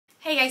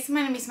Hey guys,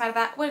 my name is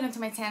Marta, welcome to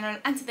my channel,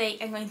 and today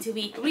I'm going to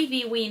be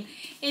reviewing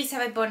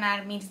Elizabeth Von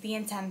Armin's The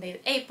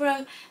Enchanted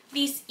April.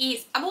 This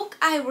is a book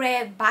I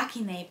read back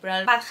in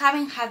April but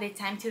haven't had the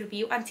time to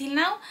review until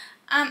now,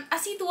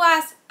 as it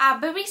was a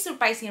very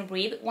surprising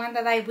read, one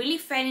that I really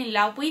fell in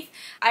love with.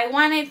 I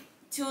wanted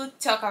to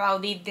talk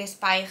about it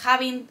despite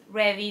having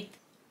read it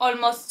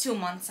almost 2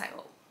 months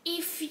ago.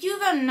 If you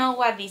don't know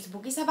what this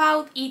book is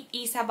about, it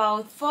is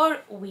about 4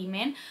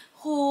 women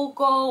who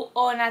go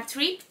on a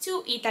trip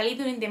to Italy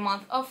during the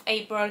month of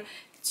April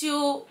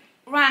to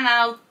run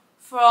out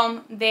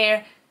from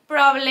their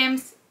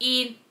problems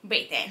in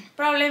Britain.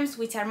 Problems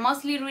which are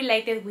mostly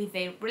related with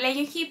their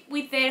relationship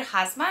with their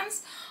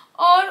husbands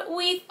or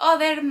with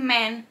other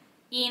men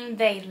in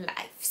their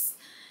lives.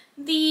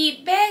 The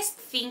best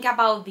thing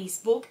about this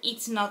book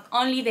is not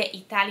only the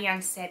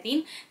Italian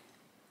setting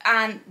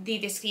and the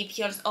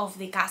descriptions of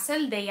the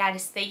castle they are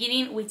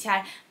staying in, which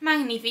are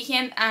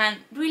magnificent and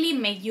really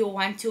make you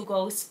want to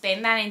go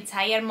spend an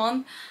entire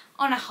month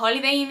on a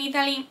holiday in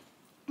Italy,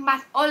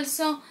 but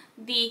also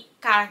the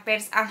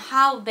characters and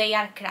how they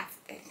are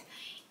crafted.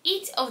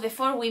 Each of the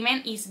 4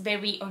 women is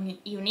very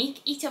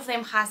unique, each of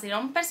them has their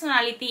own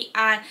personality,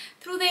 and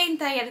through the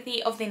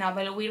entirety of the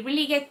novel we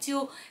really get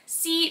to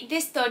see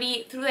the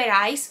story through their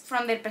eyes,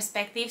 from their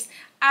perspectives,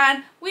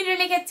 and we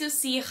really get to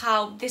see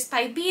how,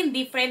 despite being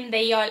different,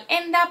 they all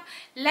end up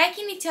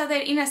liking each other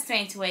in a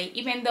strange way,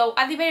 even though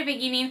at the very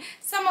beginning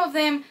some of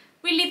them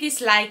really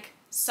dislike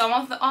some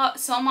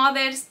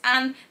others,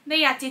 and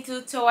their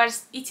attitude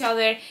towards each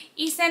other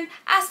isn't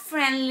as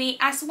friendly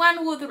as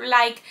one would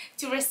like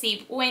to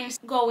receive when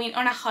going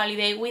on a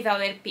holiday with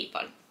other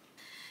people.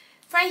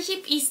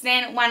 Friendship is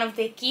then one of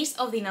the keys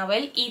of the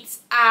novel. It's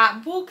a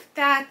book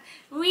that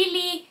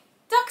really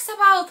talks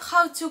about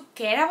how to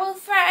care about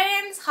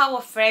friends, how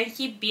a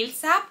friendship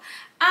builds up,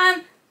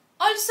 and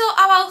also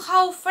about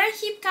how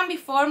friendship can be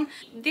formed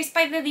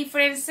despite the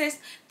differences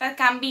that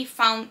can be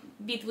found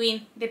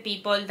between the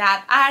people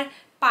that are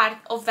part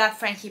of that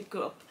friendship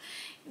group.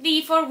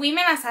 The 4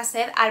 women, as I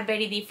said, are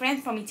very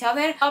different from each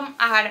other. Some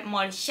are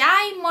more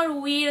shy, more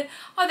weird,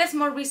 others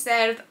more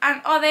reserved,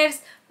 and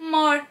others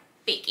more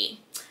picky.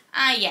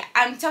 Yeah,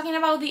 I'm talking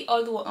about the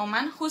old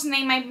woman whose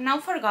name I've now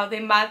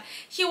forgotten, but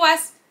she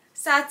was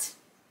such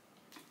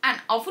an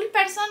awful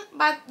person,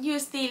 but you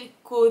still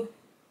could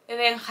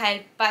then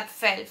help but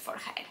fell for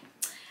her.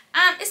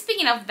 And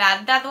speaking of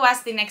that, that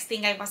was the next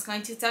thing I was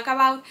going to talk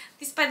about.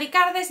 Despite the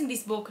characters in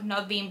this book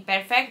not being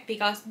perfect,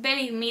 because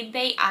believe me,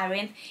 they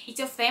aren't, each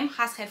of them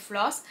has her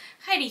flaws,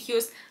 her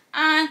issues,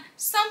 and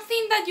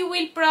something that you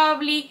will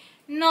probably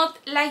not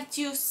like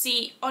to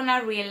see on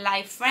a real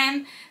life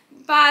friend,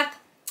 but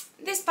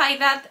despite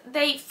that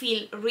they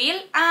feel real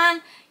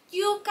and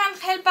you can't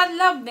help but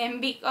love them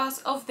because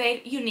of their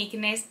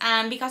uniqueness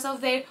and because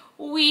of their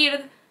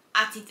weird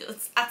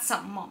attitudes at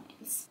some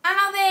moments.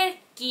 Another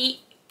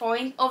key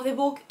point of the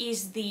book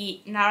is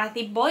the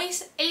narrative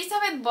voice.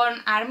 Elizabeth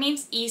Von Armin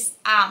is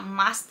a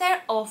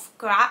master of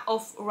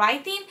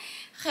writing.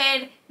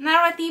 Her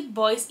narrative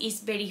voice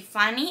is very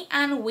funny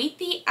and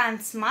witty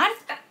and smart.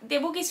 The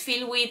book is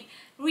filled with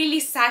really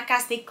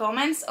sarcastic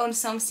comments on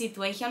some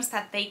situations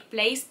that take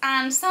place,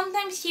 and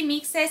sometimes she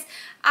mixes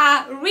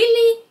a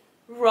really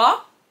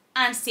raw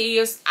and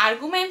serious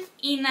argument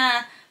in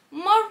a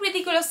more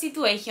ridiculous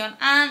situation,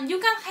 and you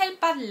can't help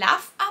but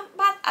laugh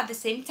but at the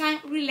same time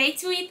relate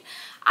to it.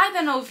 I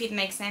don't know if it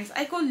makes sense.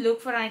 I could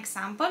look for an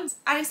example.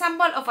 An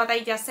example of what I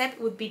just said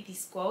would be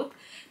this quote: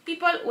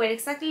 "People were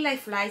exactly like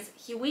flies.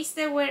 He wished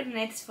there were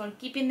nets for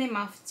keeping them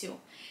off too.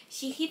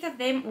 She hit at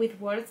them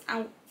with words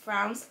and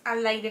frowns,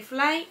 and like the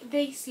fly,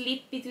 they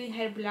slipped between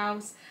her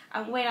blouse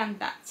and were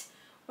untouched.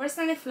 Worse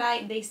than the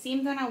fly, they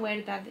seemed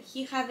unaware that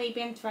he had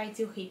even tried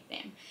to hit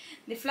them.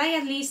 The fly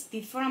at least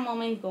did for a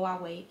moment go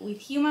away. With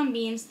human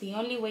beings, the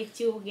only way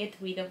to get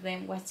rid of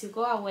them was to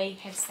go away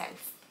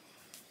herself."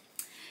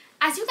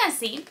 As you can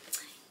see,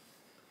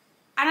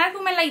 an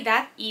argument like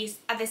that is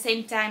at the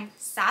same time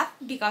sad,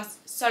 because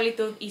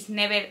solitude is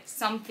never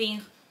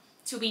something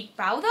to be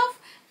proud of,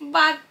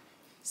 but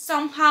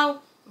somehow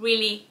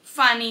really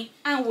funny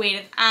and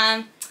weird,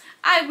 and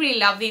I really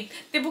loved it.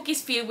 The book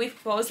is filled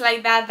with quotes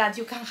like that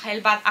you can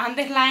help but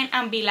underline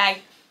and be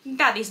like,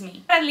 that is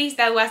me. Or at least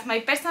that was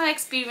my personal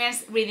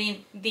experience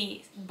reading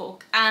this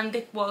book and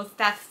the quotes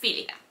that fill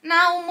it up.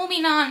 Now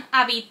moving on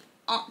a bit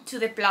to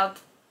the plot.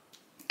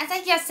 As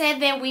I just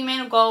said, the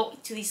women go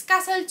to this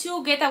castle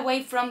to get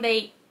away from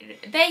their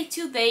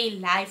day-to-day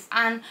life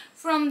and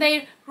from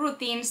their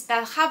routines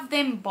that have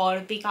them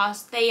bored,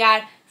 because they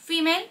are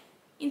female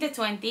in the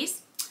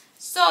 20s,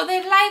 so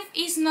their life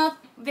is not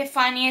the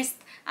funniest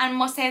and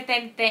most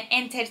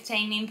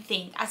entertaining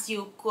thing, as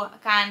you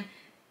can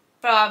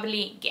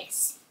probably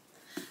guess.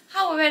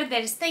 However,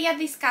 their stay at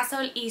this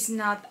castle is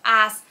not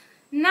as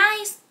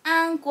nice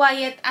and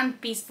quiet and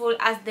peaceful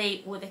as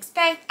they would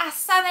expect, as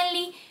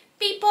suddenly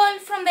people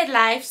from their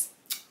lives,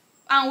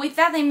 and with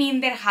that I mean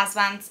their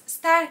husbands,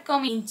 start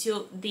coming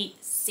into the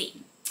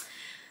scene.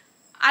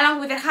 Along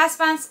with their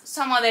husbands,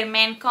 some other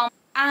men come,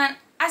 and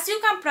as you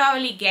can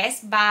probably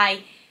guess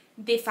by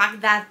the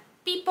fact that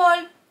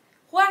people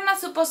who are not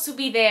supposed to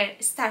be there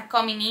start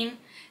coming in,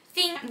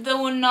 things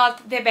do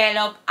not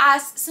develop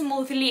as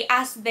smoothly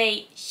as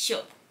they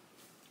should.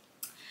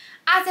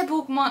 As the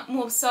book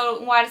moves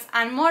onwards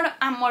and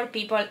more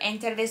people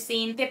enter the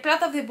scene, the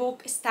plot of the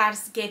book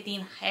starts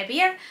getting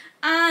heavier,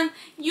 and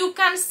you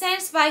can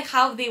sense by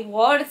how the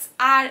words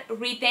are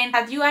written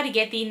that you are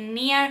getting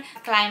near a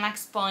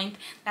climax point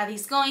that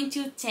is going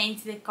to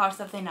change the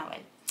course of the novel.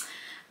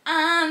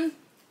 And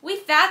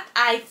with that,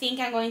 I think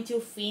I'm going to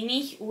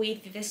finish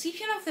with the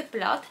description of the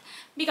plot,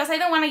 because I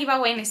don't want to give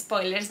away any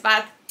spoilers,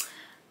 but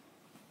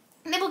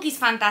the book is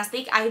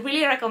fantastic. I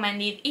really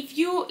recommend it. If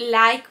you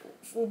like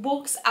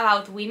books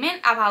about women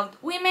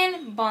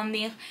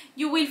bonding,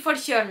 you will for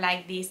sure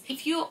like this.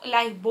 If you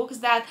like books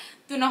that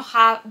do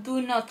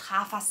not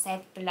have a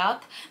set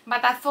plot,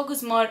 but that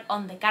focus more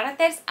on the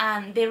characters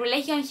and the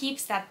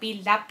relationships that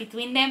build up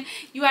between them,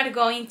 you are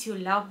going to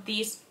love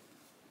this.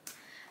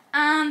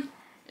 And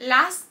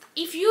last,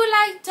 if you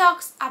like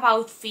talks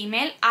about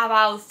female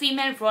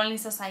role in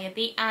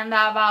society and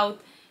about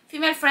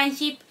female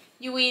friendship,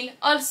 you will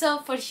also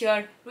for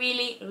sure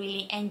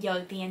really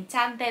enjoy the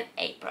Enchanted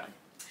April.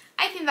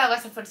 I think that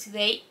was it for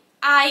today.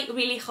 I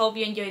really hope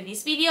you enjoyed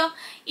this video.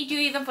 If you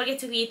did, don't forget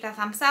to give it a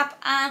thumbs up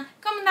and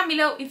comment down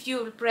below if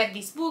you read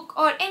this book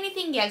or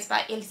anything else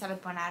by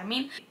Elizabeth Von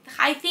Armin.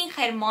 I think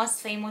her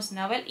most famous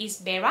novel is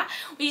Vera,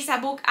 which is a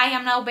book I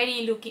am now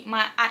very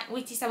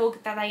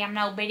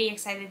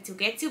excited to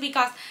get to,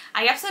 because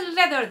I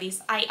absolutely adore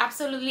this. I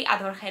absolutely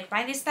adore her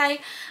writing style,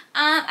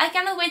 and I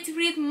cannot wait to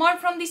read more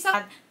from this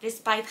author.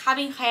 Despite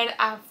having heard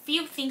a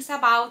few things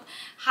about,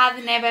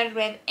 had never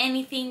read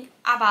anything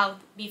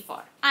about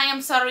before. I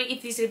am sorry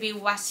if this review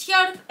was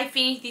short. I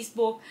finished this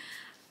book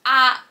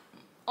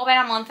over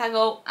a month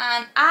ago,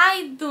 and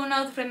I do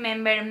not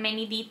remember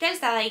many details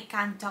that I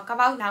can talk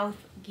about without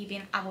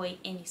giving away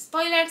any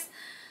spoilers.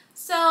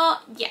 So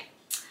yeah,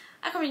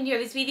 I hope you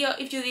enjoyed this video.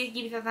 If you did,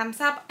 give it a thumbs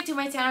up. To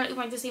my channel if you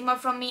want to see more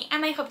from me,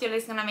 and I hope your day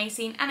is going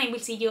amazing, and I will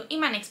see you in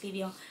my next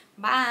video.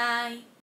 Bye!